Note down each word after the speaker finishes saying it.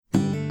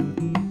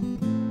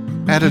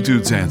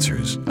Attitudes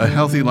Answers, a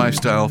healthy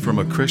lifestyle from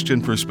a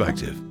Christian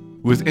perspective,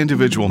 with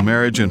individual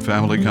marriage and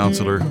family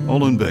counselor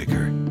Olin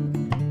Baker.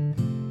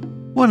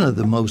 One of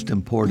the most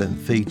important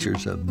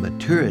features of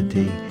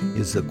maturity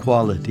is the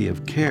quality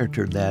of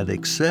character that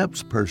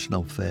accepts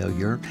personal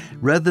failure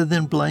rather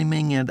than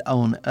blaming it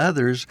on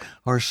others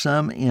or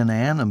some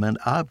inanimate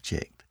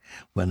object.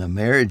 When a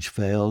marriage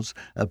fails,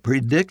 a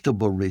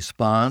predictable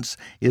response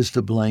is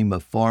to blame a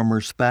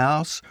former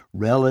spouse,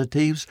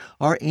 relatives,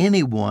 or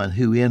anyone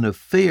who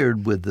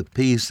interfered with the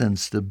peace and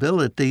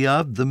stability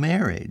of the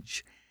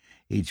marriage.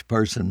 Each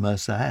person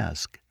must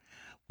ask,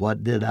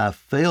 what did I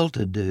fail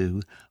to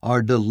do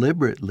or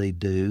deliberately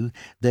do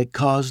that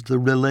caused the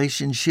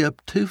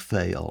relationship to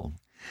fail?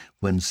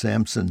 When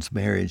Samson's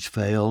marriage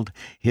failed,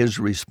 his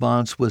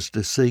response was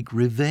to seek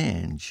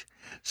revenge.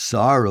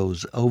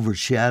 Sorrows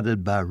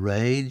overshadowed by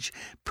rage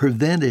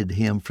prevented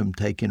him from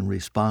taking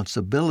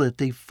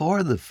responsibility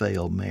for the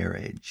failed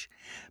marriage.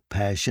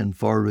 Passion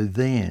for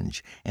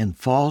revenge and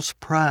false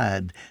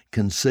pride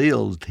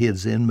concealed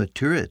his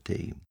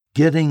immaturity.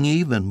 Getting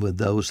even with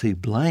those he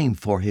blamed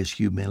for his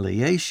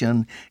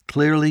humiliation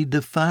clearly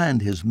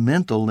defined his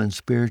mental and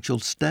spiritual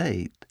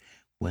state.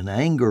 When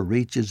anger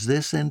reaches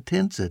this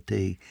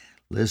intensity,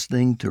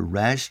 listening to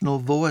rational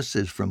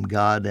voices from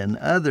God and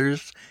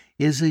others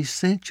is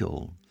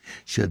essential.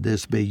 Should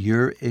this be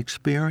your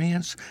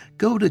experience,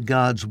 go to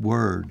God's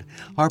Word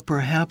or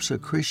perhaps a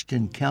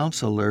Christian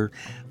counselor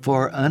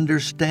for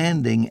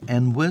understanding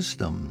and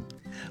wisdom.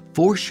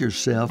 Force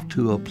yourself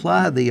to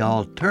apply the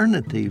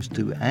alternatives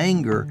to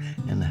anger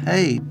and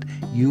hate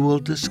you will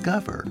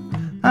discover.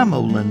 I'm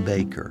Olin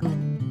Baker.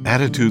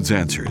 Attitudes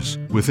Answers,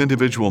 with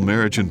individual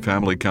marriage and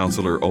family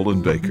counselor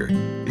Olin Baker,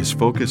 is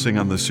focusing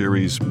on the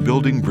series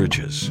Building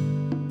Bridges.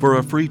 For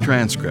a free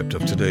transcript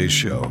of today's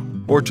show,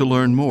 or to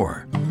learn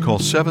more, call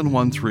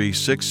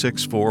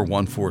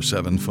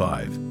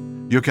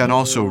 713-664-1475. You can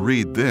also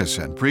read this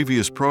and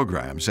previous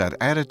programs at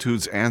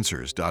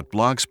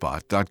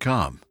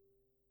attitudesanswers.blogspot.com.